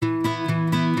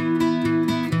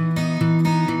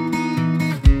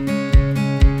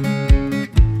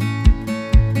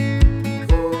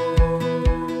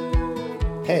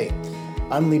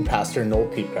I'm lead pastor Noel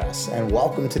Piepgrass, and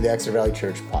welcome to the Exeter Valley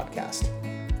Church podcast.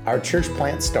 Our church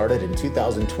plant started in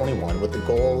 2021 with the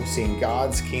goal of seeing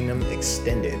God's kingdom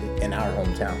extended in our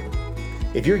hometown.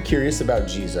 If you're curious about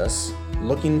Jesus,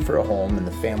 looking for a home in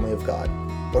the family of God,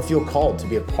 or feel called to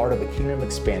be a part of a kingdom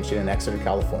expansion in Exeter,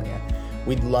 California,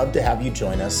 we'd love to have you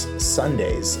join us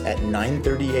Sundays at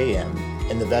 9:30 a.m.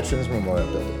 in the Veterans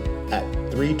Memorial Building at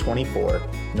 324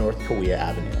 North Kauai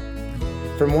Avenue.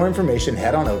 For more information,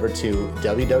 head on over to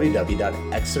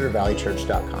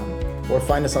www.exetervalleychurch.com or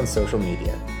find us on social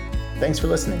media. Thanks for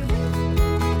listening.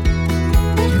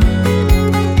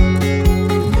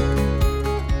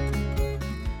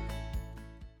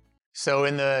 So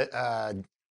in the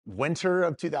winter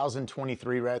of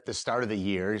 2023, right at the start of the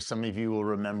year, some of you will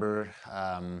remember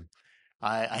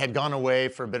I had gone away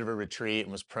for a bit of a retreat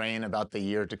and was praying about the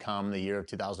year to come, the year of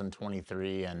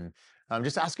 2023, and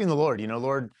just asking the Lord,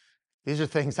 Lord, these are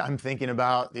things I'm thinking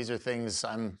about. These are things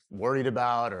I'm worried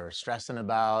about or stressing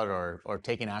about or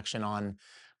taking action on.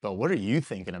 But what are you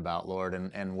thinking about, Lord?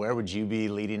 And where would you be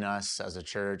leading us as a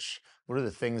church? What are the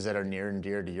things that are near and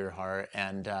dear to your heart?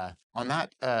 And on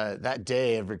that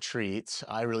day of retreat,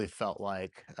 I really felt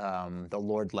like the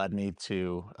Lord led me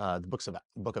to the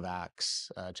book of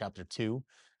Acts, chapter 2.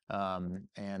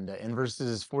 And in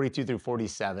verses 42 through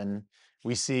 47,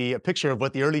 we see a picture of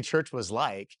what the early church was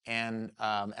like. And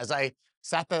as I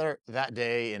sat there that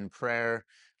day in prayer,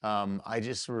 I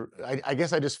guess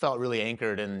I just felt really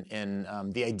anchored in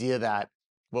the idea that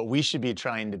what we should be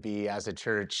trying to be as a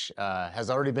church has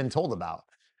already been told about.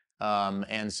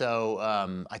 And so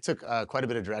I took quite a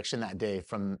bit of direction that day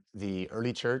from the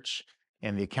early church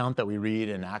and the account that we read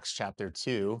in Acts chapter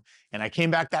 2. And I came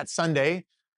back that Sunday,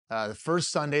 the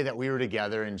first Sunday that we were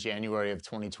together in January of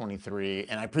 2023,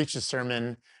 and I preached a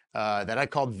sermon that I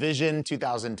called Vision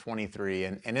 2023.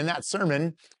 And in that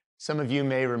sermon, some of you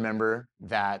may remember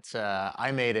that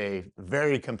I made a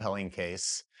very compelling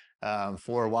case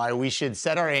for why we should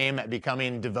set our aim at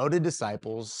becoming devoted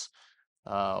disciples,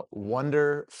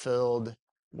 wonder-filled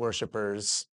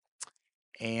worshipers,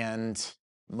 and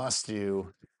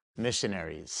must-do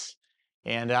missionaries.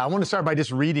 And I want to start by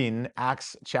just reading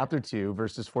Acts chapter 2,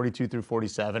 verses 42 through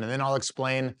 47, and then I'll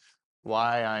explain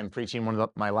why I'm preaching one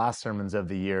of my last sermons of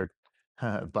the year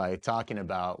by talking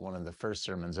about one of the first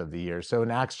sermons of the year. So in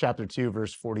Acts chapter 2,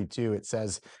 verse 42, it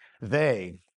says,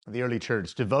 "They, the early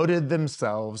church, devoted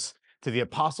themselves to the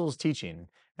apostles' teaching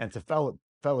and to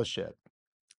fellowship,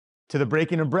 to the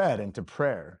breaking of bread and to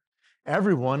prayer.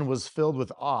 Everyone was filled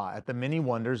with awe at the many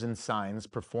wonders and signs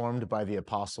performed by the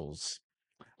apostles.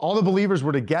 All the believers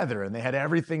were together and they had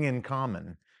everything in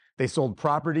common. They sold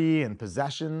property and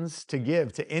possessions to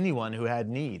give to anyone who had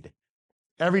need.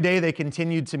 Every day they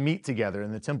continued to meet together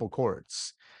in the temple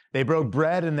courts. They broke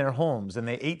bread in their homes and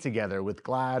they ate together with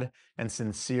glad and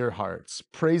sincere hearts,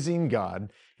 praising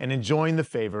God and enjoying the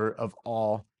favor of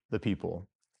all the people.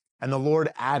 And the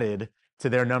Lord added to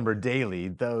their number daily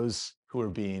those who were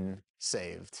being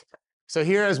saved." So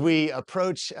here, as we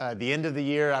approach the end of the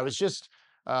year, I was just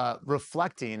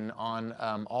reflecting on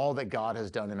all that God has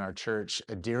done in our church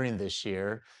during this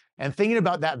year and thinking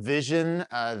about that vision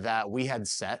that we had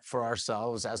set for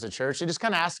ourselves as a church and just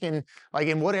kind of asking, like,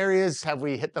 in what areas have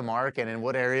we hit the mark and in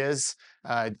what areas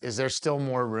is there still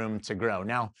more room to grow?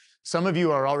 Now, some of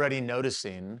you are already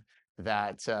noticing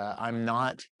that I'm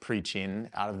not preaching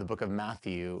out of the book of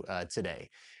Matthew today.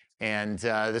 And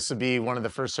this will be one of the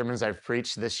first sermons I've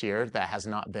preached this year that has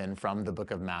not been from the book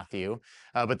of Matthew.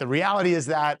 But the reality is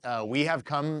that we have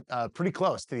come pretty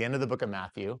close to the end of the book of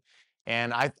Matthew.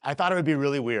 And I thought it would be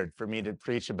really weird for me to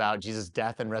preach about Jesus'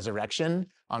 death and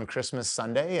resurrection on Christmas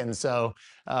Sunday. And so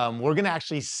we're going to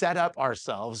actually set up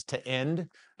ourselves to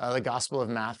end the Gospel of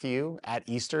Matthew at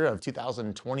Easter of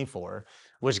 2024,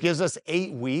 which gives us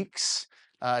 8 weeks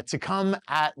to come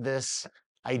at this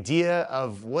idea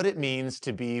of what it means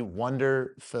to be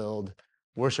wonder-filled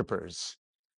worshipers.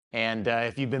 And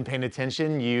if you've been paying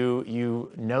attention,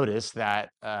 you notice that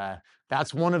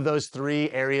that's one of those 3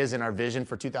 areas in our vision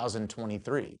for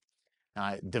 2023.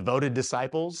 Devoted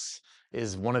disciples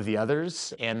is one of the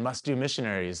others, and must-do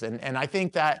missionaries. And I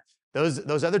think that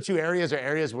those other 2 areas are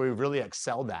areas where we've really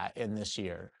excelled at in this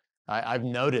year. I've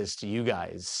noticed you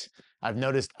guys. I've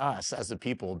noticed us as a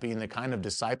people being the kind of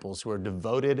disciples who are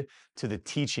devoted to the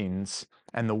teachings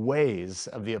and the ways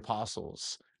of the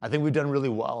apostles. I think we've done really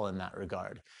well in that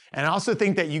regard. And I also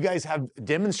think that you guys have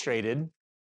demonstrated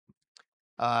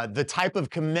the type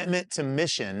of commitment to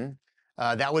mission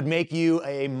that would make you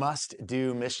a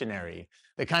must-do missionary,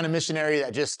 the kind of missionary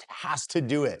that just has to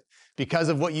do it because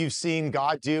of what you've seen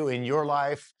God do in your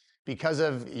life because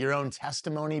of your own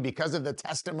testimony, because of the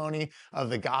testimony of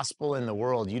the gospel in the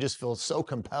world, you just feel so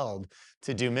compelled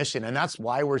to do mission. And that's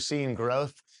why we're seeing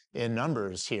growth in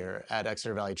numbers here at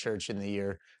Exeter Valley Church in the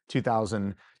year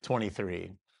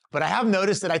 2023. But I have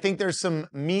noticed that I think there's some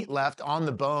meat left on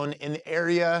the bone in the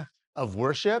area of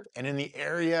worship and in the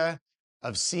area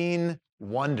of seeing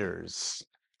wonders.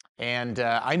 And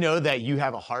I know that you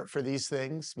have a heart for these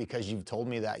things because you've told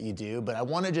me that you do, but I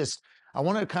want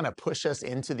to kind of push us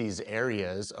into these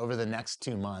areas over the next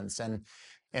 2 months.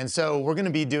 And so we're going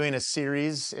to be doing a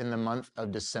series in the month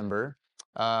of December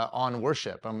on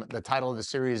worship. The title of the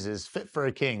series is Fit for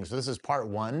a King. So this is part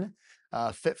 1,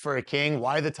 Fit for a King.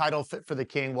 Why the title Fit for the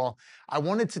King? Well, I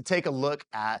wanted to take a look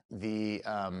at the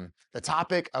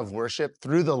topic of worship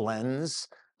through the lens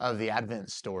of the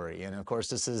Advent story. And of course,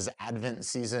 this is Advent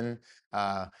season.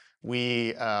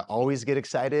 We always get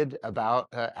excited about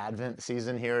Advent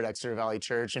season here at Exeter Valley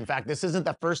Church. In fact, this isn't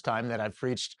the first time that I've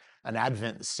preached an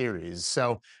Advent series.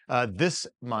 So this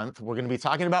month, we're going to be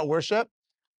talking about worship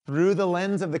through the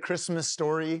lens of the Christmas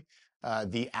story,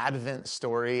 the Advent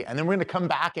story. And then we're going to come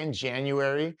back in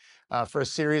January for a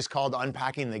series called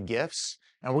Unpacking the Gifts.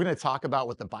 And we're going to talk about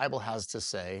what the Bible has to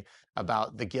say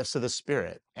about the gifts of the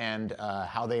Spirit and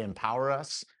how they empower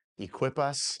us, equip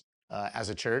us as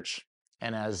a church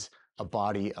and as a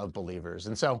body of believers.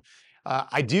 And so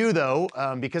I do, though,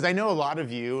 because I know a lot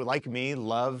of you, like me,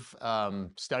 love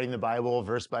studying the Bible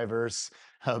verse by verse,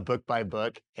 book by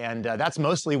book. And that's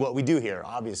mostly what we do here,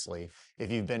 obviously.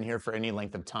 If you've been here for any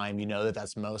length of time, you know that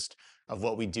that's most of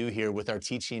what we do here with our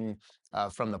teaching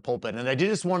from the pulpit. And I did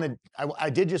just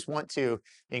want to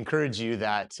encourage you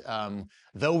that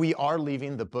though we are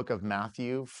leaving the book of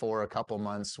Matthew for a couple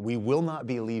months, we will not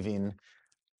be leaving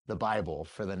the Bible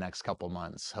for the next couple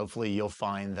months. Hopefully you'll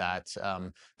find that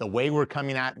the way we're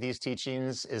coming at these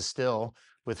teachings is still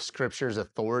with Scripture's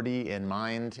authority in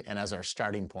mind and as our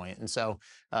starting point. And so,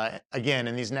 again,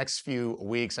 in these next few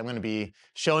weeks, I'm going to be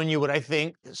showing you what I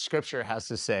think Scripture has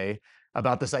to say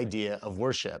about this idea of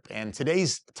worship. And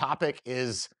today's topic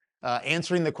is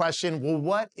answering the question, well,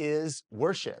 what is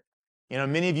worship? You know,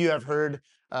 many of you have heard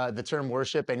the term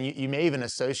worship, and you may even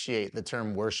associate the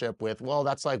term worship with, well,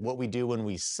 that's like what we do when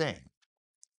we sing.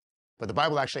 But the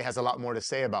Bible actually has a lot more to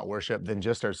say about worship than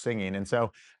just our singing. And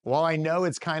so while I know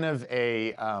it's kind of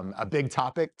a big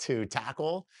topic to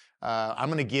tackle, I'm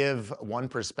going to give one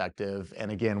perspective.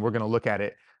 And again, we're going to look at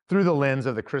it through the lens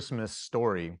of the Christmas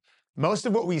story. Most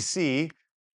of what we see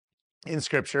in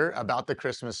Scripture about the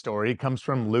Christmas story comes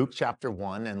from Luke chapter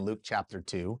 1 and Luke chapter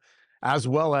 2, as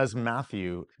well as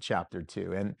Matthew chapter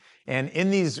 2. And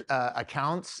in these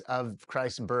accounts of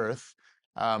Christ's birth,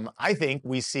 I think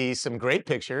we see some great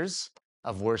pictures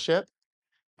of worship,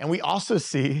 and we also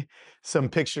see some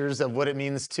pictures of what it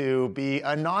means to be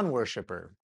a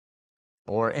non-worshiper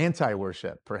or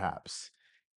anti-worship, perhaps.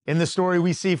 In the story,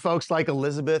 we see folks like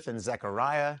Elizabeth and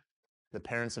Zechariah, the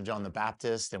parents of John the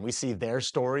Baptist, and we see their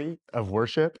story of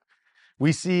worship.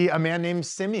 We see a man named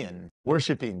Simeon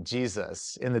worshiping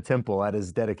Jesus in the temple at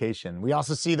his dedication. We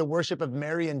also see the worship of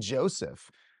Mary and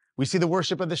Joseph. We see the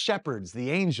worship of the shepherds,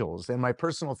 the angels, and my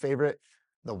personal favorite,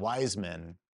 the wise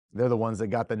men. They're the ones that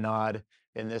got the nod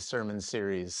in this sermon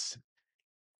series.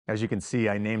 As you can see,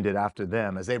 I named it after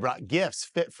them as they brought gifts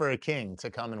fit for a king to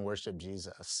come and worship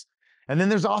Jesus. And then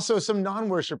there's also some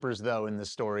non-worshipers, though, in the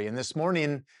story. And this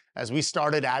morning, as we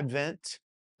started Advent,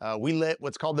 we lit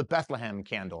what's called the Bethlehem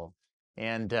candle.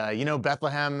 And you know,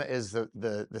 Bethlehem is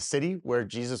the city where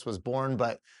Jesus was born,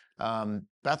 but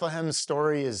Bethlehem's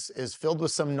story is filled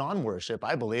with some non-worship,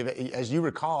 I believe. As you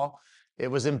recall, it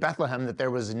was in Bethlehem that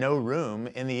there was no room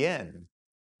in the inn,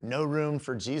 no room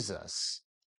for Jesus.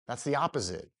 That's the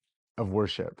opposite of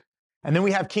worship. And then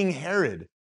we have King Herod.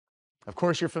 Of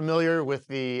course, you're familiar with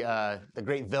the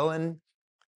great villain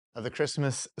of the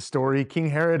Christmas story. King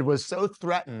Herod was so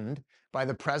threatened by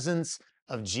the presence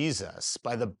of Jesus,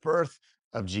 by the birth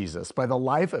of Jesus, by the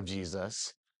life of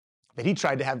Jesus, that he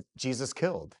tried to have Jesus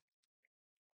killed.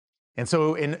 And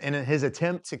so in his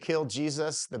attempt to kill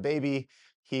Jesus, the baby,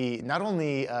 he not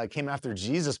only came after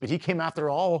Jesus, but he came after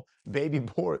all baby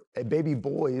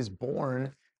boys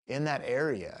born in that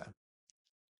area.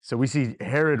 So we see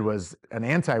Herod was an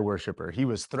anti-worshiper. He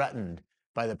was threatened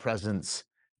by the presence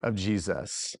of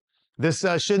Jesus. This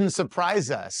shouldn't surprise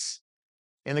us.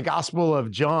 In the Gospel of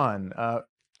John,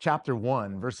 chapter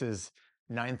 1, verses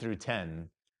 9 through 10,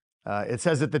 it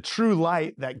says that the true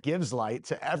light that gives light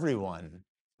to everyone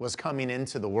was coming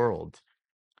into the world.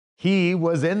 He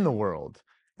was in the world,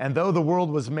 and though the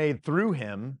world was made through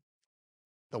him,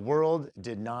 the world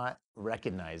did not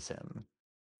recognize him.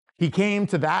 He came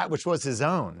to that which was his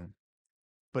own,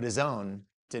 but his own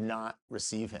did not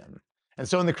receive him. And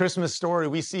so in the Christmas story,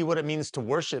 we see what it means to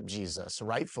worship Jesus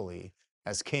rightfully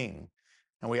as king.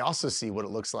 And we also see what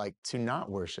it looks like to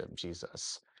not worship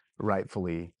Jesus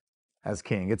rightfully as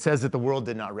king. It says that the world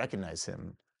did not recognize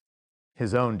him.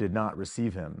 His own did not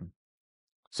receive him.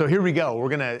 So here we go. We're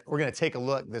gonna take a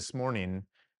look this morning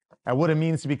at what it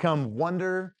means to become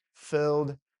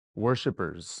wonder-filled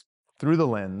worshipers through the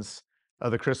lens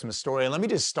of the Christmas story. And let me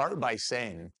just start by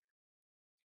saying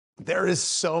there is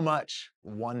so much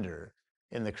wonder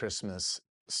in the Christmas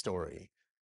story.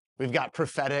 We've got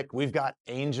prophetic, we've got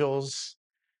angels,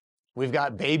 we've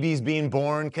got babies being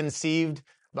born, conceived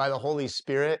by the Holy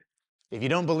Spirit. If you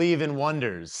don't believe in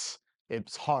wonders,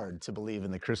 it's hard to believe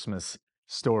in the Christmas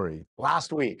story.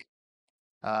 Last week,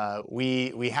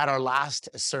 we had our last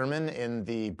sermon in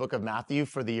the book of Matthew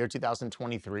for the year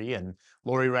 2023, and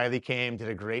Lori Riley came, did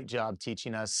a great job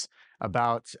teaching us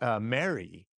about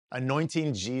Mary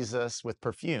anointing Jesus with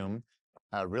perfume,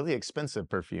 really expensive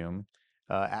perfume,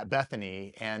 at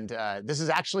Bethany. And this is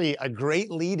actually a great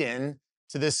lead-in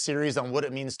to this series on what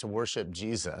it means to worship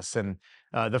Jesus. And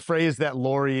the phrase that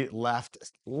Lori left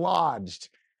lodged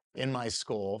in my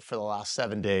skull for the last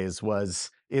 7 days was,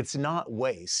 "It's not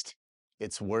waste,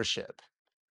 it's worship."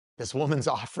 This woman's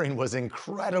offering was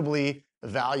incredibly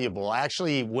valuable. I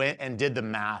actually went and did the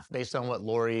math based on what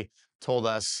Lori told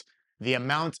us. The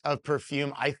amount of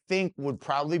perfume I think would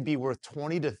probably be worth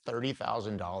 $20,000 to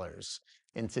 $30,000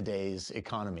 in today's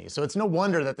economy. So it's no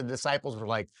wonder that the disciples were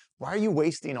like, "Why are you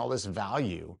wasting all this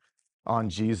value on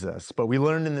Jesus?" But we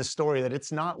learned in this story that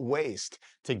it's not waste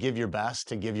to give your best,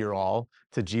 to give your all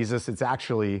to Jesus. It's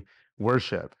actually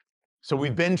worship. So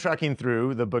we've been trekking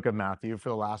through the book of Matthew for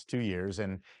the last 2 years.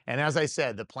 And as I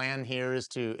said, the plan here is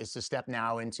to step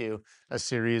now into a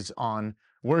series on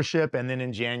worship, and then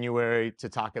in January to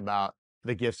talk about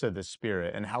the gifts of the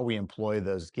Spirit and how we employ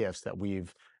those gifts that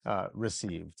we've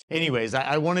received. Anyways,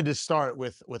 I wanted to start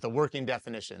with a working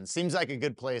definition. Seems like a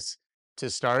good place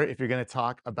to start if you're going to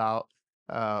talk about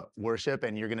worship,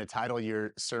 and you're going to title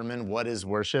your sermon, "What is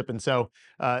Worship?" And so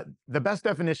the best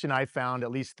definition I found,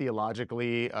 at least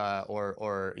theologically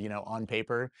or on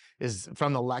paper, is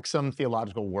from the Lexham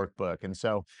Theological Workbook. And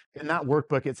so in that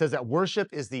workbook, it says that worship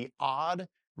is the odd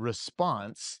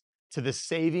response to the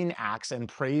saving acts and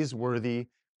praiseworthy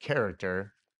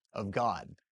character of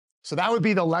God. So that would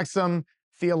be the Lexham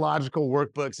Theological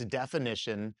Workbook's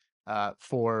definition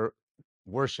for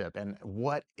worship. And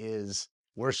what is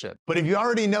worship? But if you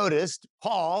already noticed,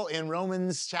 Paul in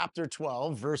Romans chapter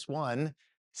 12, verse 1,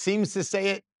 seems to say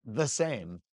it the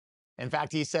same. In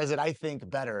fact, he says it, I think,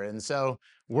 better. And so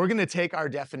we're going to take our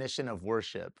definition of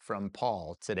worship from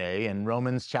Paul today in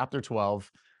Romans chapter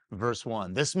 12, verse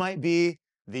 1. This might be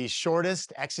the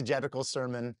shortest exegetical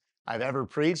sermon I've ever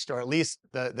preached, or at least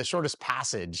the shortest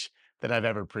passage that I've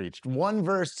ever preached. One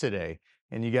verse today.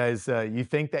 And you guys, you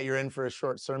think that you're in for a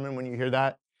short sermon when you hear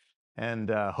that? And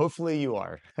hopefully you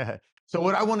are. So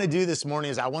what I want to do this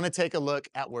morning is I want to take a look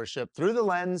at worship through the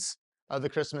lens of the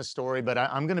Christmas story, but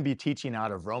I'm going to be teaching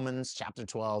out of Romans chapter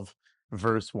 12,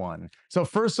 verse 1. So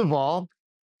first of all,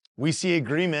 we see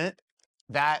agreement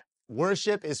that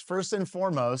worship is first and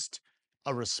foremost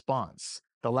a response.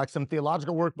 The Lexham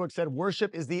Theological Workbook said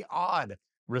worship is the odd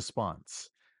response.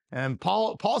 And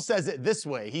Paul says it this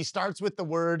way. He starts with the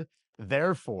word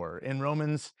therefore in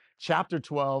Romans chapter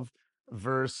 12,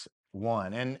 verse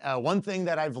 1. And one thing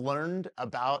that I've learned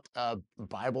about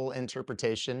Bible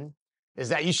interpretation is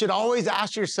that you should always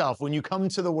ask yourself when you come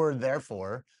to the word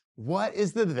therefore, what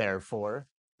is the therefore?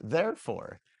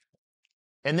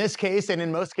 In this case, and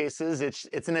in most cases,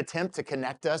 it's an attempt to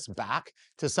connect us back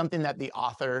to something that the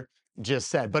author just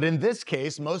said. But in this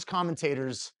case, most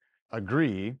commentators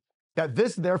agree that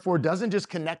this therefore doesn't just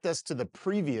connect us to the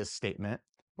previous statement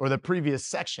or the previous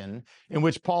section in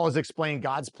which Paul has explained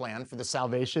God's plan for the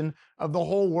salvation of the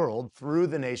whole world through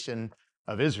the nation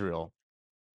of Israel.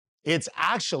 It's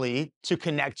actually to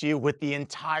connect you with the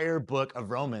entire book of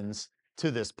Romans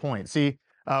to this point. See,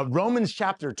 Romans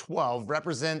chapter 12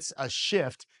 represents a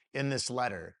shift in this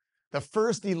letter. The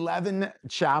first 11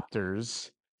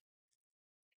 chapters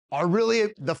are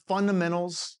really the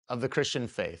fundamentals of the Christian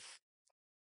faith.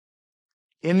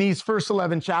 In these first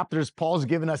 11 chapters, Paul's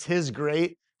given us his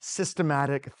great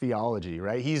systematic theology,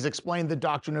 right? He's explained the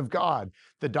doctrine of God,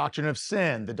 the doctrine of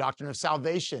sin, the doctrine of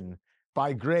salvation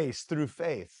by grace through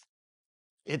faith,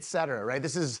 etc., right?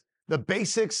 This is the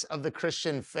basics of the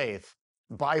Christian faith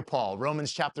by Paul,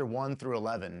 Romans chapter 1 through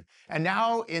 11. And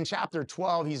now in chapter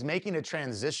 12, he's making a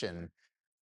transition.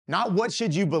 Not what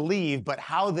should you believe, but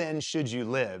how then should you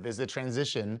live is the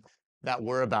transition that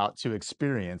we're about to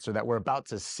experience or that we're about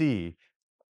to see.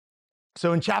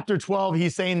 So in chapter 12,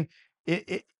 he's saying,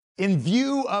 in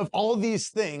view of all these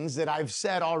things that I've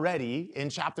said already in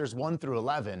chapters 1 through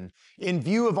 11, in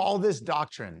view of all this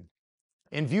doctrine,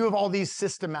 in view of all these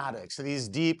systematics, these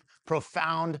deep,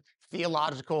 profound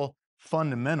theological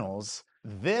fundamentals,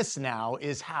 this now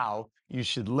is how you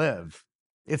should live.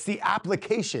 It's the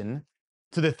application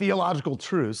to the theological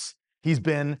truths he's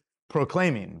been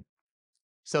proclaiming.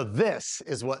 So this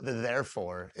is what the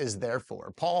therefore is there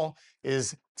for. Paul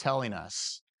is telling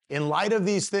us, in light of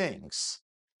these things,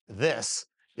 this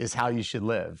is how you should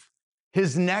live.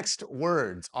 His next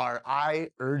words are, I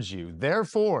urge you.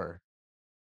 Therefore,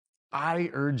 I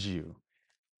urge you.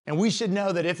 And we should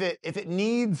know that if it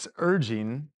needs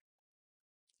urging,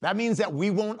 that means that we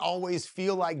won't always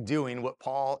feel like doing what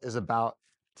Paul is about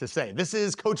to say. This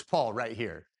is Coach Paul right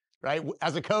here, right?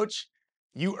 As a coach,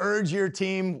 you urge your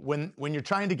team when you're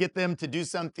trying to get them to do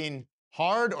something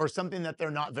hard or something that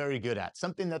they're not very good at,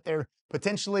 something that they're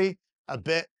potentially a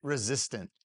bit resistant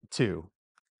to.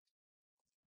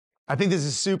 I think this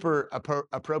is super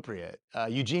appropriate.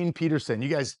 Eugene Peterson,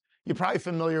 you're probably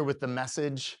familiar with The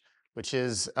Message, which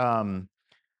is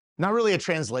not really a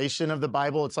translation of the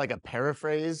Bible. It's like a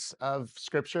paraphrase of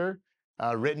scripture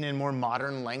written in more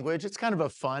modern language. It's kind of a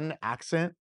fun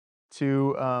accent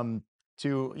to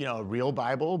a real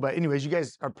Bible. But anyways, you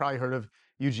guys have probably heard of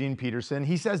Eugene Peterson.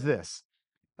 He says this.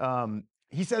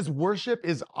 He says, worship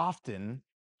is often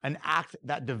an act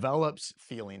that develops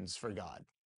feelings for God,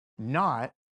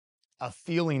 not a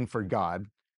feeling for God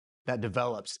that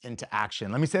develops into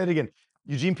action. Let me say that again.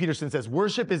 Eugene Peterson says,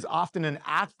 worship is often an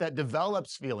act that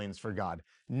develops feelings for God,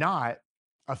 not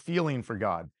a feeling for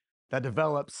God that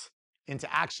develops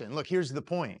into action. Look, here's the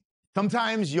point.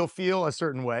 Sometimes you'll feel a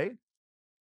certain way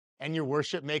and your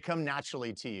worship may come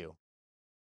naturally to you.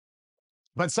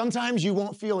 But sometimes you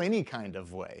won't feel any kind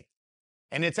of way.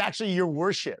 And it's actually your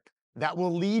worship that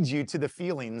will lead you to the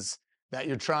feelings that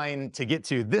you're trying to get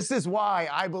to. This is why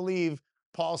I believe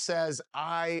Paul says,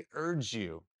 I urge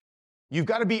you. You've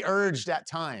got to be urged at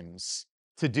times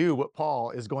to do what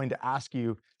Paul is going to ask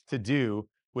you to do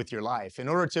with your life in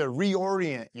order to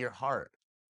reorient your heart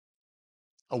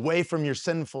away from your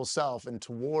sinful self and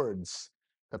towards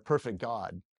the perfect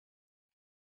God.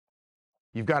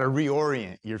 You've got to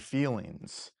reorient your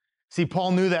feelings. See,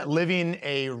 Paul knew that living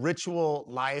a ritual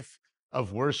life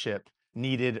of worship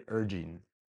needed urging.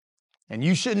 And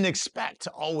you shouldn't expect to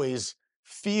always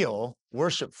feel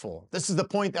worshipful. This is the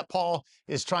point that Paul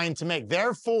is trying to make.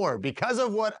 Therefore, because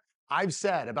of what I've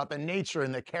said about the nature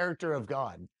and the character of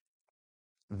God,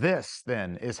 this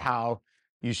then is how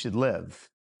you should live.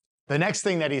 The next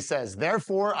thing that he says,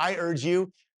 therefore, I urge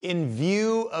you in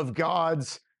view of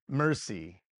God's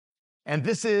mercy. And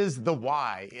this is the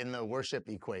why in the worship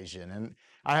equation. And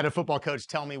I had a football coach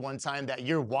tell me one time that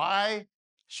your why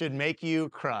should make you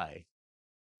cry.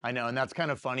 I know, and that's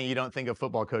kind of funny. You don't think of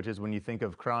football coaches when you think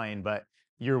of crying, but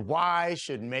your why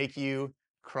should make you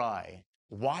cry.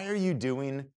 Why are you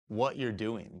doing what you're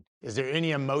doing? Is there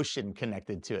any emotion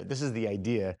connected to it? This is the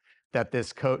idea that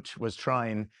this coach was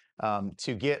trying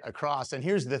to get across. And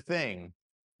here's the thing.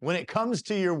 When it comes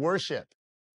to your worship,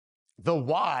 the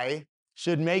why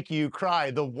should make you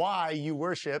cry. The why you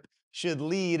worship should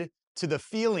lead to the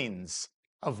feelings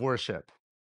of worship.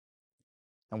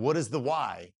 And what is the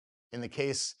why in the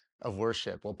case of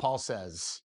worship? Well, Paul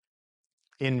says,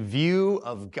 in view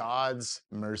of God's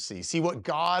mercy. See, what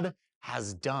God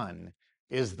has done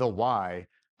is the why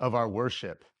of our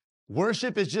worship.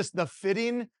 Worship is just the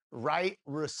fitting, right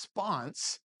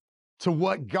response to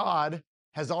what God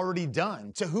has already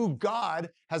done, to who God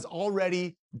has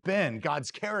already been.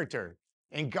 God's character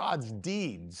and God's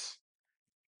deeds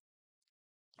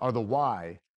are the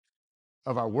why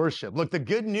of our worship. Look, the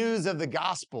good news of the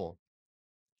gospel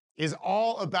is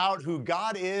all about who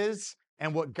God is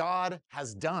and what God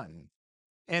has done.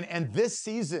 And this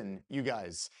season, you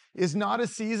guys, is not a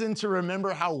season to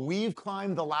remember how we've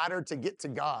climbed the ladder to get to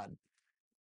God,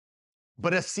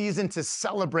 but a season to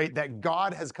celebrate that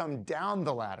God has come down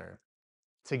the ladder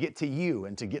to get to you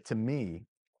and to get to me.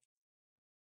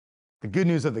 The good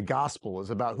news of the gospel is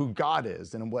about who God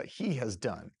is and what he has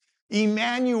done.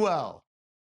 Emmanuel,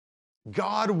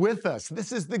 God with us.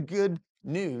 This is the good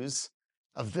news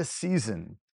of this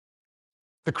season.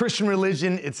 The Christian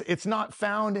religion, it's not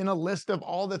found in a list of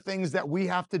all the things that we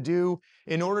have to do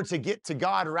in order to get to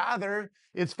God. Rather,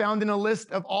 it's found in a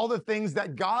list of all the things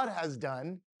that God has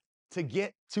done to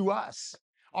get to us.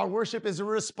 Our worship is a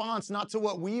response not to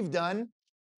what we've done,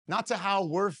 not to how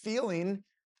we're feeling,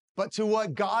 but to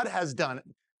what God has done,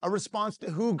 a response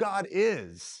to who God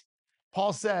is.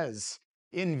 Paul says,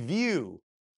 in view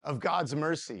of God's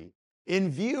mercy,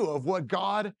 in view of what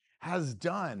God has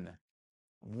done.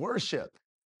 Worship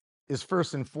is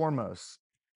first and foremost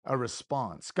a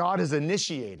response. God has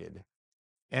initiated,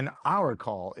 and our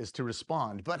call is to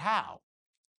respond. But how?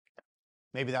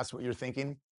 Maybe that's what you're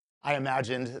thinking. I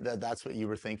imagined that that's what you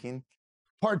were thinking.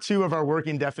 Part two of our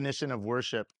working definition of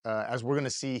worship, as we're going to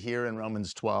see here in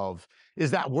Romans 12, is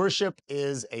that worship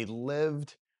is a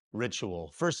lived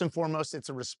ritual. First and foremost, it's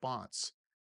a response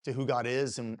to who God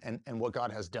is and what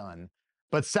God has done.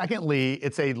 But secondly,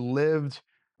 it's a lived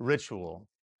ritual.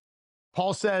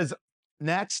 Paul says,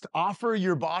 next, offer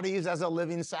your bodies as a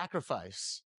living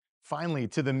sacrifice. Finally,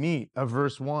 to the meat of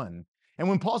verse 1. And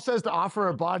when Paul says to offer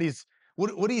our bodies,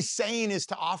 what he's saying is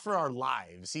to offer our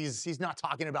lives. He's not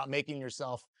talking about making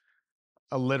yourself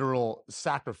a literal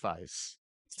sacrifice.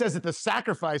 He says that the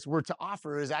sacrifice we're to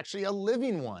offer is actually a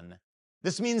living one.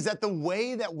 This means that the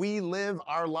way that we live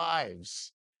our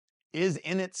lives is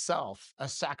in itself a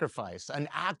sacrifice, an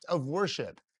act of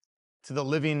worship to the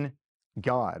living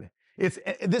God.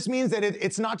 This means that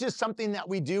it's not just something that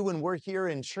we do when we're here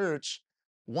in church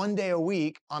one day a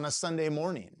week on a Sunday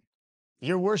morning.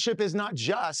 Your worship is not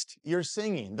just your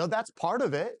singing, though that's part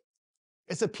of it.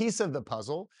 It's a piece of the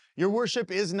puzzle. Your worship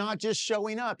is not just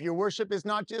showing up. Your worship is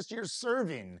not just your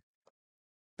serving,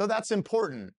 though that's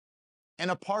important and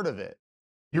a part of it.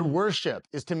 Your worship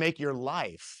is to make your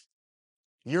life,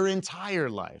 your entire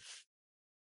life,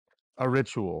 a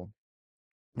ritual.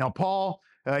 Now, Paul,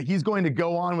 he's going to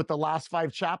go on with the last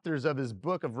 5 chapters of his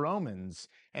book of Romans,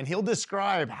 and he'll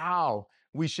describe how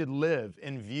we should live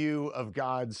in view of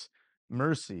God's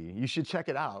mercy. You should check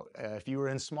it out. If you were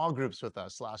in small groups with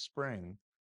us last spring,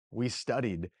 we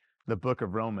studied the book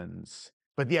of Romans.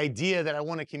 But the idea that I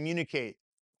want to communicate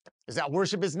is that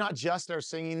worship is not just our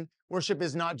singing. Worship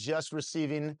is not just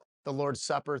receiving the Lord's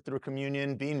Supper through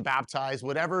communion, being baptized,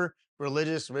 whatever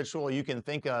religious ritual you can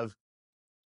think of.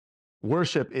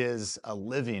 Worship is a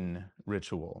living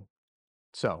ritual.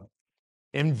 So,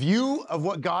 in view of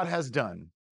what God has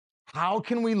done, how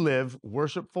can we live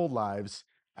worshipful lives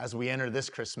as we enter this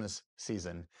Christmas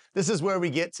season? This is where we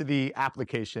get to the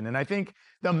application. And I think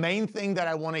the main thing that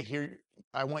I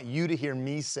want you to hear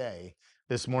me say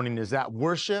this morning is that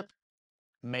worship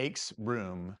makes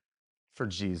room for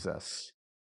Jesus.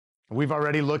 We've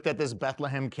already looked at this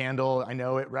Bethlehem candle. I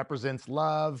know it represents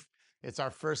love. It's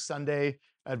our first Sunday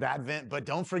of Advent, but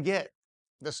don't forget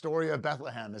the story of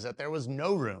Bethlehem is that there was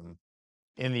no room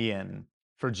in the inn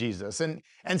for Jesus. And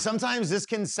sometimes this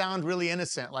can sound really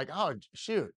innocent, like, oh,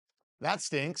 shoot, that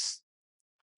stinks.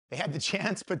 They had the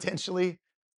chance potentially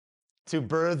to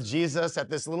birth Jesus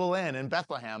at this little inn in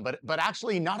Bethlehem, but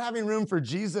actually not having room for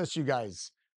Jesus, you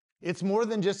guys, it's more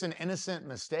than just an innocent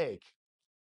mistake.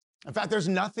 In fact, there's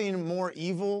nothing more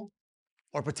evil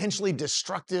or potentially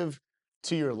destructive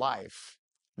to your life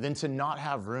than to not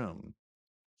have room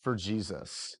for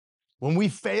Jesus. When we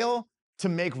fail to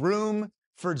make room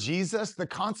for Jesus, the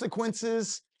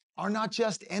consequences are not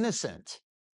just innocent.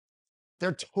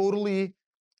 They're totally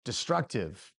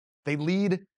destructive. They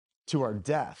lead to our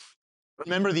death.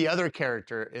 Remember the other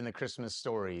character in the Christmas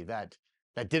story that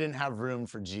didn't have room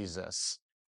for Jesus?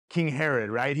 King Herod,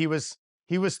 right? He was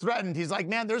threatened. He's like,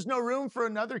 man, there's no room for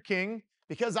another king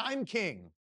because I'm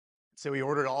king. So he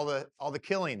ordered all the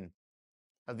killing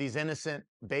of these innocent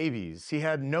babies. He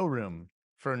had no room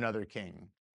for another king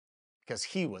because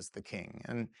he was the king.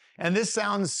 And this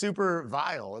sounds super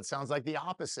vile. It sounds like the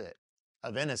opposite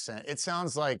of innocent. It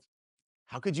sounds like,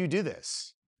 how could you do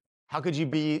this? How could you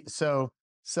be so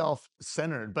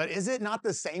self-centered? But is it not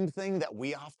the same thing that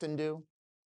we often do?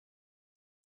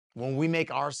 When we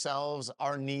make ourselves,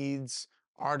 our needs,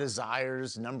 our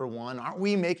desires number one, aren't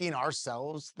we making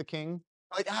ourselves the king?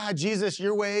 Like, Jesus,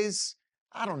 your ways,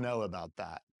 I don't know about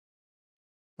that.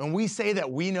 When we say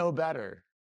that we know better,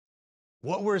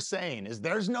 what we're saying is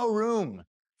there's no room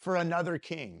for another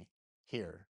king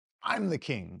here. I'm the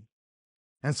king.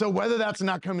 And so whether that's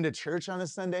not coming to church on a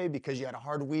Sunday because you had a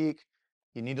hard week,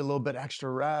 you need a little bit extra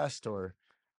rest, or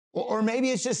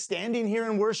maybe it's just standing here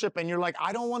in worship and you're like,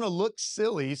 I don't want to look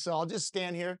silly, so I'll just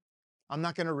stand here. I'm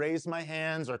not going to raise my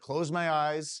hands or close my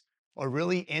eyes or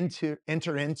really enter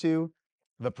into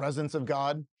the presence of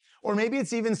God. Or maybe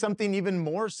it's even something even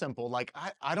more simple, like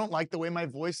I don't like the way my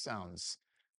voice sounds.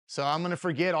 So I'm going to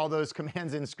forget all those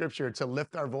commands in Scripture to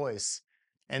lift our voice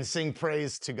and sing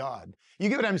praise to God. You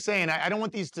get what I'm saying? I don't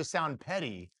want these to sound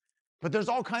petty, but there's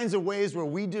all kinds of ways where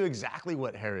we do exactly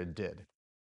what Herod did.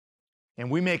 And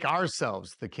we make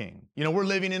ourselves the king. You know, we're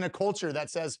living in a culture that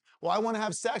says, well, I want to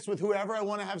have sex with whoever I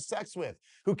want to have sex with.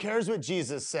 Who cares what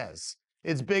Jesus says?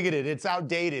 It's bigoted, it's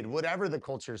outdated, whatever the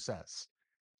culture says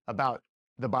about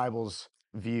the Bible's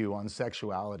view on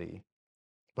sexuality.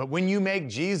 But when you make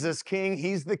Jesus king,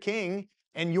 he's the king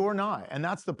and you're not. And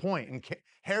that's the point. And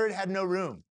Herod had no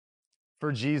room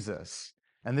for Jesus.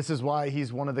 And this is why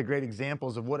he's one of the great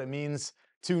examples of what it means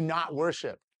to not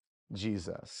worship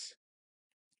Jesus.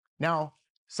 Now,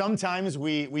 sometimes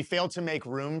we fail to make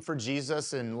room for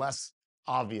Jesus in less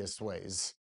obvious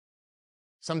ways.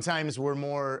 Sometimes we're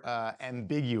more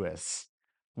ambiguous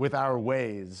with our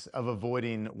ways of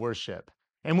avoiding worship.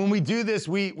 And when we do this,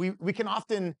 we can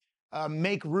often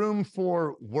make room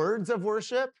for words of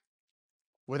worship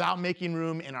without making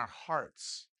room in our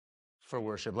hearts for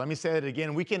worship. Let me say it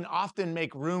again. We can often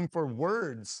make room for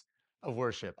words of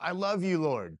worship. I love you,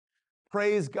 Lord.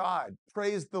 Praise God.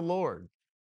 Praise the Lord.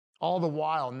 All the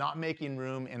while not making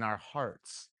room in our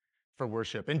hearts for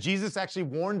worship. And Jesus actually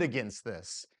warned against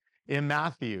this in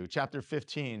Matthew chapter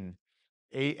 15,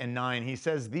 8 and 9. He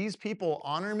says, "These people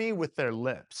honor me with their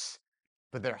lips,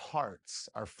 but their hearts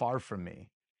are far from me.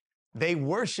 They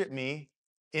worship me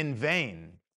in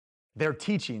vain. Their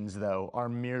teachings, though, are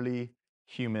merely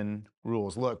human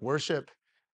rules." Look, worship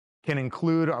can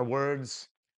include our words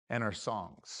and our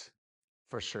songs,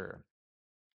 for sure.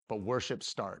 But worship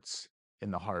starts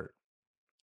in the heart.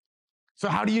 So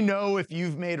how do you know if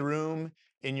you've made room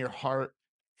in your heart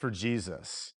for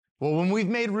Jesus? Well, when we've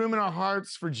made room in our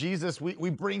hearts for Jesus, we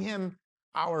bring him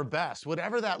our best,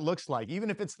 whatever that looks like, even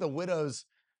if it's the widow's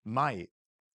mite.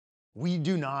 We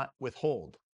do not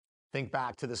withhold. Think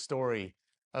back to the story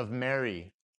of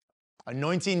Mary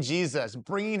anointing Jesus,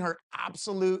 bringing her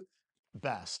absolute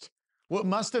best, what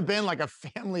must have been like a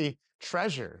family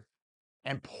treasure,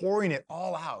 and pouring it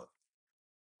all out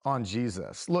on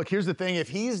Jesus. Look, here's the thing. If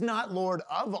he's not Lord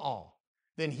of all,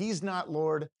 then he's not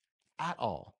Lord at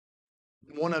all.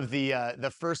 One of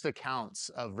the first accounts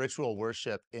of ritual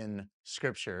worship in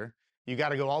Scripture, you got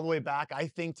to go all the way back, I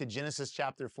think, to Genesis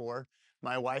chapter 4.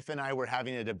 My wife and I were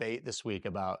having a debate this week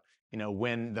about,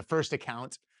 when the first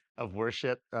account of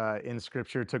worship in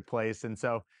Scripture took place. And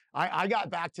so I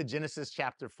got back to Genesis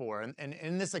chapter 4. And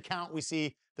in this account, we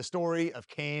see the story of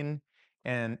Cain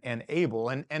and Abel.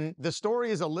 And the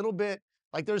story is a little bit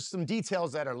like there's some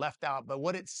details that are left out, but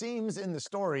what it seems in the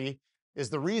story is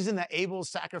the reason that Abel's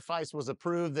sacrifice was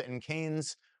approved and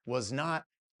Cain's was not,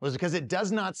 was because it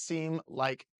does not seem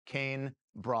like Cain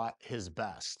brought his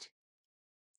best.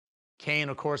 Cain,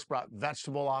 of course, brought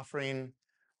vegetable offering,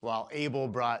 while Abel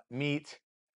brought meat,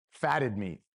 fatted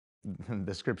meat,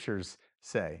 the scriptures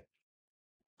say.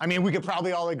 I mean, we could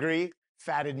probably all agree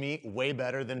fatted meat way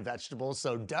better than vegetables,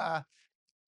 so duh.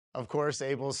 Of course,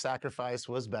 Abel's sacrifice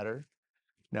was better.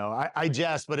 No, I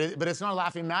jest, but it's not a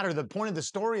laughing matter. The point of the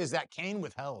story is that Cain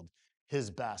withheld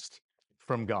his best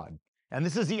from God. And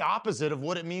this is the opposite of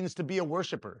what it means to be a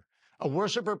worshiper. A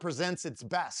worshiper presents its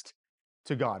best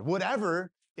to God,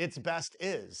 whatever its best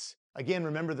is. Again,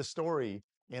 remember the story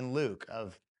in Luke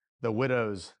of the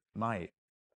widow's mite.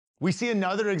 We see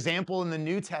another example in the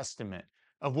New Testament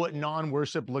of what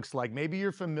non-worship looks like. Maybe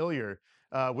you're familiar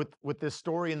with this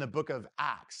story in the book of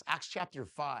Acts, Acts chapter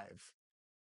 5.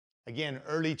 Again,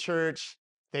 early church,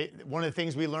 one of the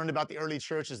things we learned about the early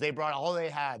church is they brought all they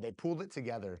had, they pooled it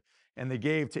together, and they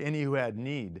gave to any who had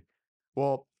need.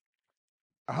 Well,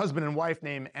 a husband and wife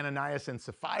named Ananias and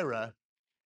Sapphira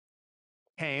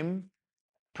came,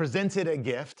 presented a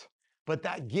gift, but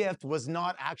that gift was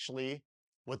not actually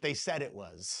what they said it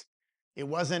was. It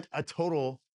wasn't a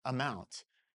total amount.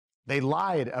 They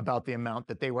lied about the amount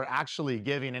that they were actually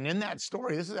giving. And in that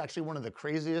story, this is actually one of the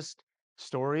craziest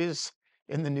stories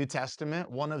in the New Testament,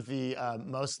 one of the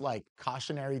most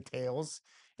cautionary tales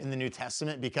in the New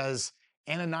Testament, because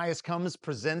Ananias comes,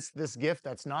 presents this gift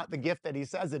that's not the gift that he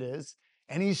says it is,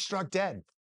 and he's struck dead.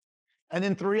 And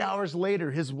then 3 hours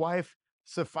later, his wife,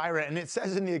 Sapphira, and it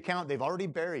says in the account, they've already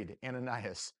buried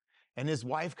Ananias. And his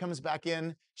wife comes back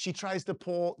in. She tries to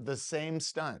pull the same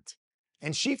stunt,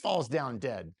 and she falls down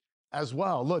dead as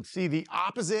well. Look, see, the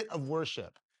opposite of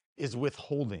worship is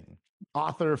withholding.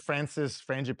 Author Francis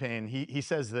Frangipane, he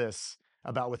says this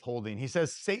about withholding. He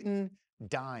says, Satan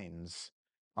dines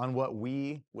on what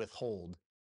we withhold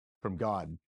from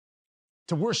God.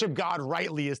 To worship God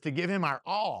rightly is to give him our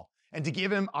all and to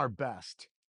give him our best.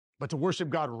 But to worship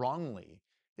God wrongly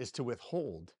is to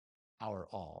withhold our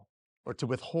all, or to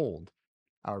withhold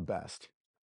our best.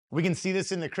 We can see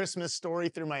this in the Christmas story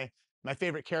through my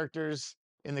favorite characters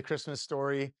in the Christmas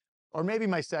story, or maybe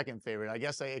my second favorite. I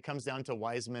guess it comes down to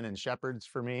wise men and shepherds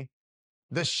for me.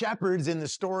 The shepherds in the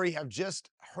story have just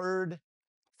heard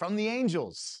from the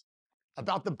angels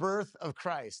about the birth of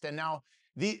Christ. And now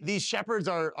these shepherds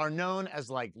are known as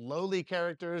lowly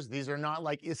characters. These are not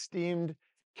esteemed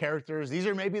characters. These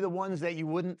are maybe the ones that you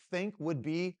wouldn't think would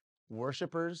be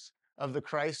worshipers of the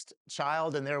Christ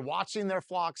child, and they're watching their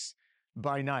flocks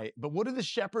by night. But what do the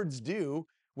shepherds do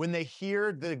when they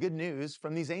hear the good news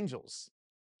from these angels?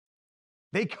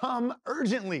 They come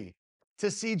urgently to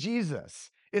see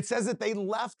Jesus. It says that they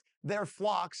left their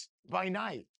flocks by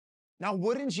night. Now,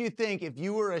 wouldn't you think if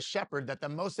you were a shepherd that the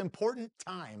most important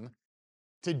time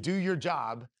to do your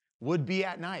job would be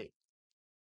at night?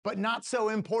 But not so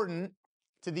important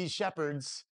to these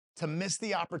shepherds to miss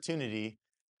the opportunity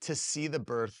to see the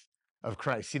birth of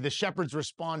Christ. See, the shepherds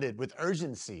responded with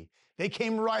urgency. They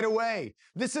came right away.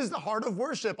 This is the heart of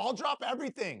worship. I'll drop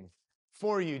everything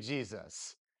for you,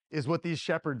 Jesus, is what these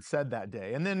shepherds said that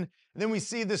day. And then we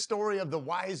see the story of the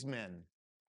wise men.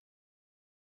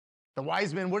 The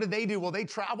wise men, what did they do? Well, they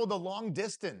traveled a long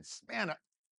distance. Man,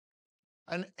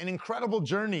 an incredible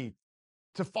journey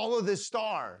to follow this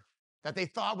star that they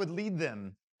thought would lead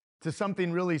them to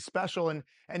something really special. And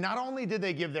not only did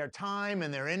they give their time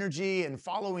and their energy in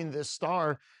following this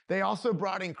star, they also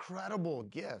brought incredible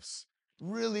gifts,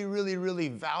 really, really, really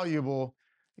valuable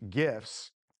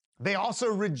gifts. They also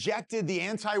rejected the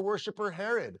anti-worshiper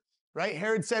Herod, right?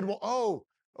 Herod said, well,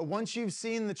 once you've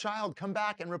seen the child, come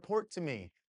back and report to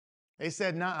me. They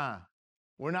said, nah,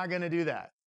 we're not going to do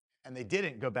that. And they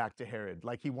didn't go back to Herod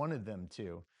like he wanted them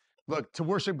to. Look, to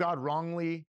worship God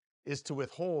wrongly is to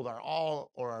withhold our all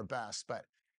or our best. But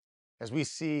as we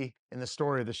see in the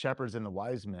story of the shepherds and the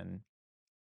wise men,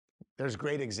 there's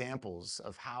great examples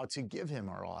of how to give him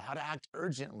our all, how to act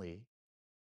urgently,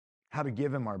 how to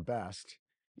give him our best,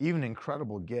 even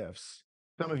incredible gifts.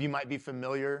 Some of you might be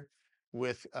familiar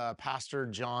with Pastor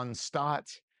John Stott.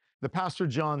 The Pastor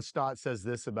John Stott says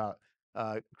this about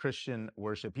Christian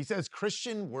worship. He says,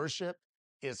 Christian worship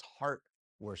is heart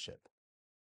worship.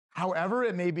 However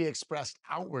it may be expressed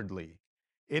outwardly,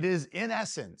 it is in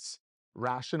essence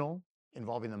rational,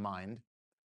 involving the mind,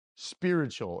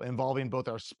 spiritual, involving both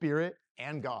our spirit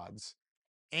and God's,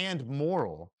 and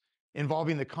moral,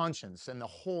 involving the conscience and the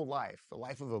whole life, the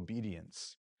life of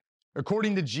obedience.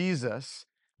 According to Jesus,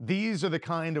 these are the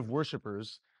kind of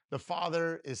worshipers the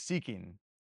Father is seeking.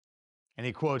 And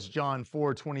he quotes John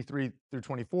 4:23 through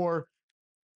 24,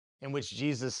 in which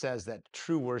Jesus says that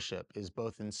true worship is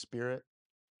both in spirit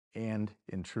and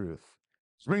in truth.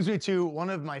 This brings me to one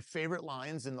of my favorite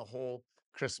lines in the whole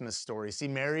Christmas story. See,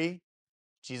 Mary,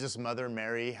 Jesus' mother,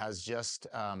 Mary, has just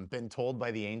been told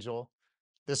by the angel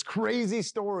this crazy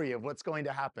story of what's going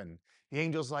to happen. The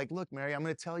angel's like, look, Mary, I'm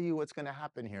going to tell you what's going to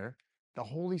happen here. The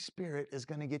Holy Spirit is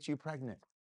going to get you pregnant.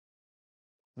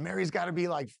 Mary's got to be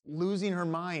like losing her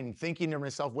mind, thinking to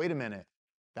herself, wait a minute,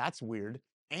 that's weird.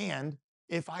 And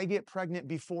if I get pregnant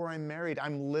before I'm married,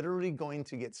 I'm literally going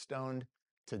to get stoned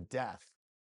to death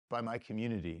by my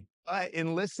community. But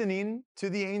in listening to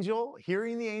the angel,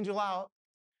 hearing the angel out,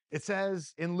 it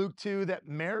says in Luke 2 that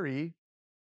Mary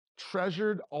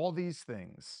treasured all these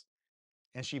things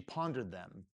and she pondered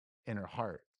them in her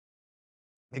heart.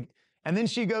 And then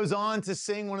she goes on to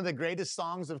sing one of the greatest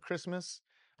songs of Christmas,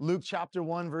 Luke chapter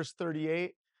 1, verse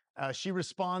 38. She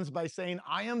responds by saying,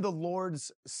 I am the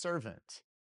Lord's servant.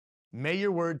 May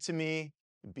your word to me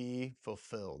be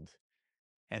fulfilled.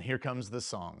 And here comes the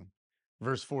song.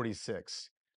 Verse 46.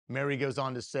 Mary goes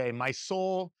on to say, my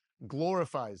soul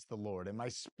glorifies the Lord, and my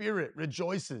spirit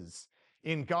rejoices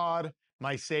in God,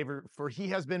 my Savior, for he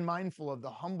has been mindful of the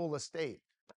humble estate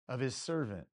of his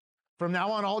servant. From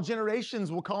now on, all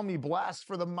generations will call me blessed,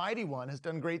 for the mighty one has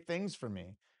done great things for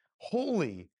me.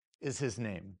 Holy is his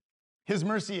name. His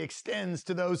mercy extends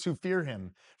to those who fear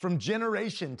him. From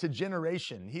generation to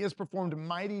generation, he has performed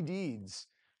mighty deeds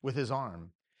with his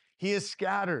arm. He has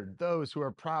scattered those who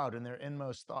are proud in their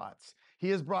inmost thoughts. He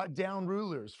has brought down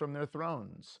rulers from their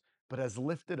thrones, but has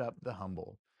lifted up the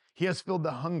humble. He has filled the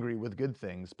hungry with good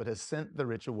things, but has sent the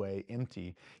rich away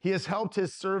empty. He has helped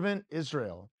his servant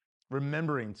Israel,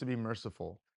 remembering to be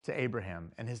merciful to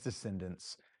Abraham and his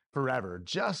descendants forever,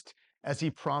 just as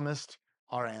he promised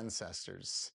our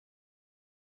ancestors.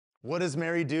 What does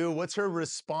Mary do? What's her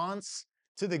response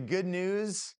to the good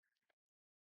news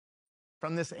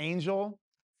from this angel?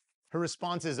 Her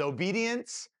response is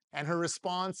obedience, and her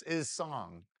response is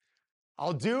song.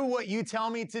 I'll do what you tell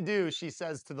me to do, she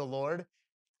says to the Lord.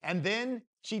 And then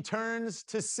she turns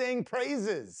to sing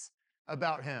praises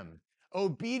about him.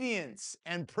 Obedience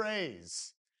and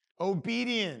praise.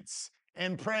 Obedience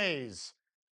and praise.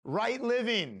 Right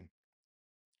living.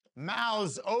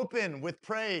 Mouths open with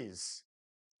praise.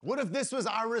 What if this was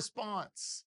our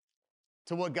response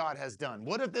to what God has done?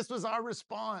 What if this was our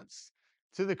response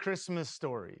to the Christmas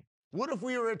story? What if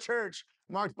we were a church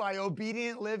marked by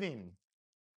obedient living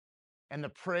and the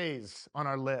praise on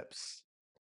our lips?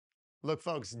 Look,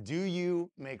 folks, do you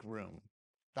make room?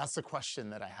 That's the question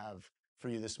that I have for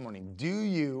you this morning. Do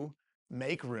you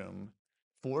make room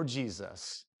for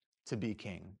Jesus to be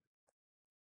king?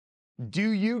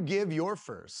 Do you give your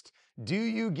first? Do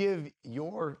you give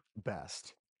your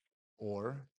best?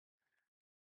 Or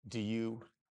do you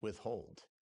withhold?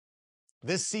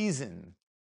 This season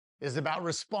is about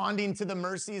responding to the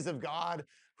mercies of God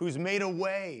who's made a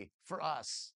way for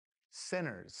us,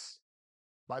 sinners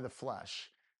by the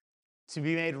flesh, to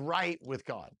be made right with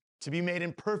God, to be made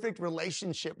in perfect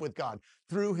relationship with God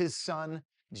through his son,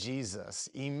 Jesus,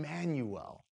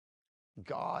 Emmanuel,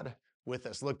 God with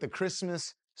us. Look, the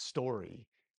Christmas story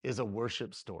is a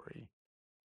worship story.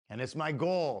 And it's my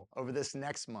goal over this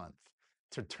next month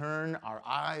to turn our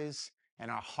eyes and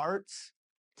our hearts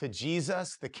to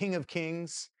Jesus, the King of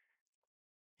Kings,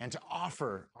 and to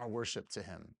offer our worship to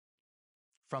him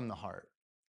from the heart.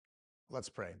 Let's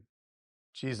pray.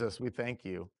 Jesus, we thank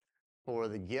you for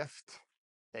the gift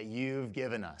that you've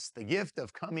given us, the gift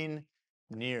of coming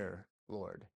near,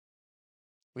 Lord.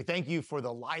 We thank you for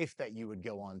the life that you would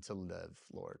go on to live,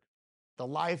 Lord. The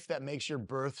life that makes your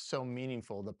birth so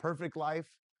meaningful, the perfect life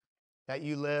that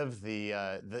you live,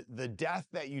 the death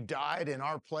that you died in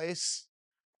our place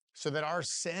so that our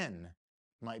sin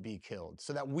might be killed,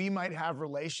 so that we might have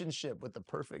relationship with the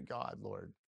perfect God,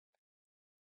 Lord.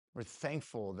 We're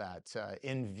thankful that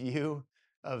in view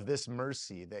of this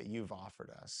mercy that you've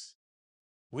offered us,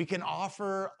 we can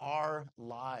offer our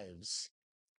lives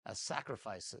as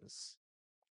sacrifices,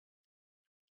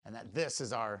 and that this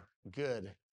is our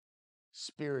good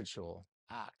spiritual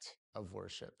act of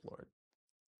worship, Lord.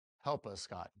 Help us,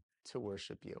 God, to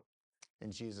worship you.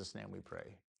 In Jesus' name we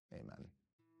pray. Amen.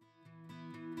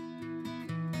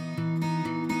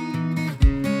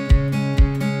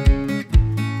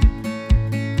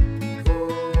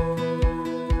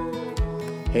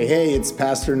 Hey, it's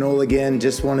Pastor Noel again.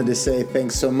 Just wanted to say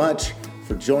thanks so much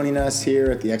for joining us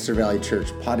here at the Exeter Valley Church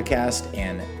podcast.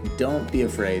 And don't be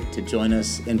afraid to join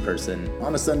us in person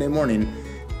on a Sunday morning,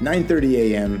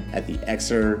 9:30 a.m. at the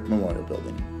Exeter Memorial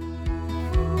Building.